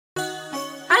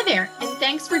Hi there, and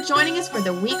thanks for joining us for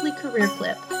the weekly career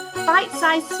clip.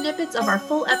 Bite-sized snippets of our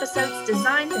full episodes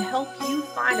designed to help you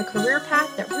find a career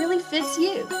path that really fits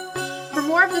you. For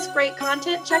more of this great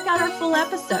content, check out our full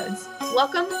episodes.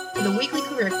 Welcome to the weekly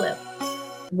career clip.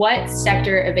 What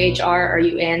sector of HR are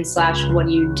you in / what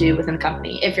do you do within the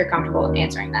company, if you're comfortable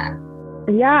answering that?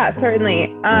 Yeah, certainly.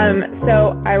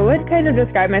 So I would kind of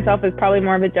describe myself as probably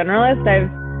more of a generalist.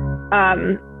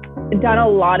 I've done a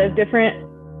lot of different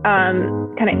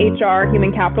kind of HR,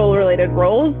 human capital related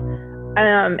roles.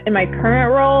 In my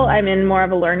current role, I'm in more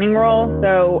of a learning role.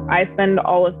 So I spend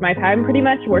all of my time pretty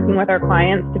much working with our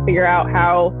clients to figure out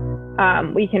how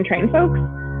we can train folks.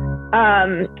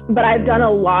 But I've done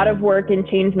a lot of work in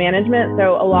change management.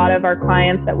 So a lot of our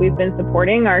clients that we've been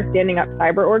supporting are standing up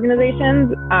cyber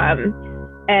organizations.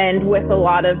 And with a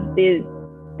lot of the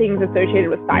things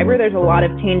associated with cyber, there's a lot of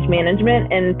change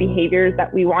management and behaviors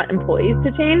that we want employees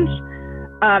to change.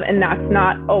 And that's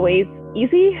not always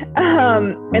easy.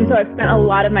 And so I've spent a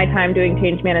lot of my time doing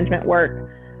change management work.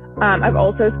 I've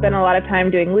also spent a lot of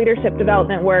time doing leadership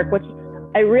development work, which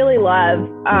I really love.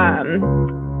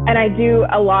 And I do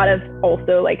a lot of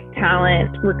also like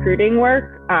talent recruiting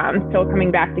work, still coming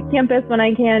back to campus when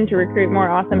I can to recruit more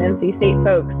awesome NC State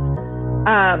folks.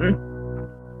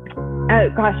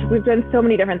 Gosh, we've done so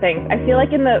many different things. I feel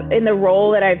like in the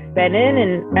role that I've been in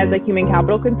and as a human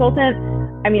capital consultant,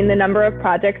 I mean, the number of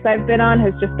projects I've been on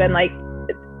has just been like,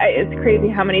 it's crazy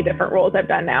how many different roles I've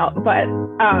done now. But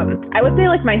I would say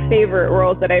like my favorite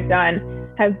roles that I've done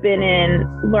have been in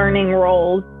learning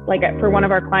roles. Like for one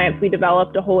of our clients, we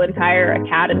developed a whole entire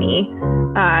academy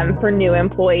for new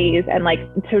employees and like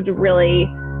to really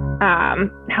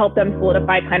help them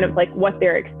solidify kind of like what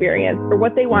their experience or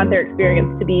what they want their experience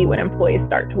to be when employees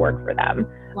start to work for them.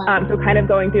 Wow. So kind of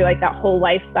going through like that whole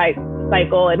life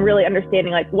cycle and really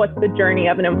understanding like what's the journey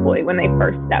of an employee when they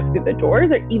first step through the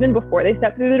doors, or even before they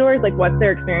step through the doors, like what's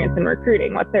their experience in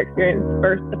recruiting, what's their experience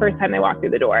the first time they walk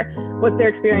through the door, what's their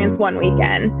experience one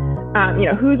weekend,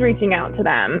 who's reaching out to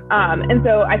them. And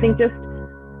so I think just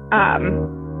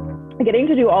getting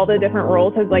to do all the different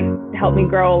roles has like helped me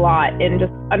grow a lot in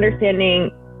just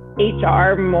understanding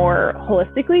HR more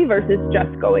holistically versus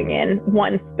just going in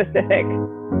one specific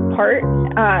part.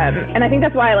 And I think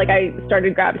that's why like I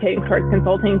started gravitating towards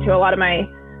consulting too. A lot of my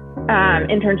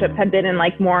internships had been in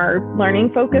like more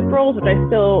learning focused roles, which I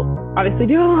still obviously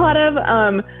do a lot of.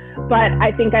 But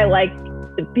I think I like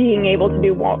being able to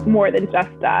do more than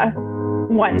just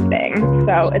one thing.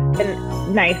 So it's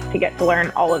been nice to get to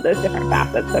learn all of those different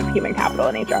facets of human capital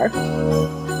and HR.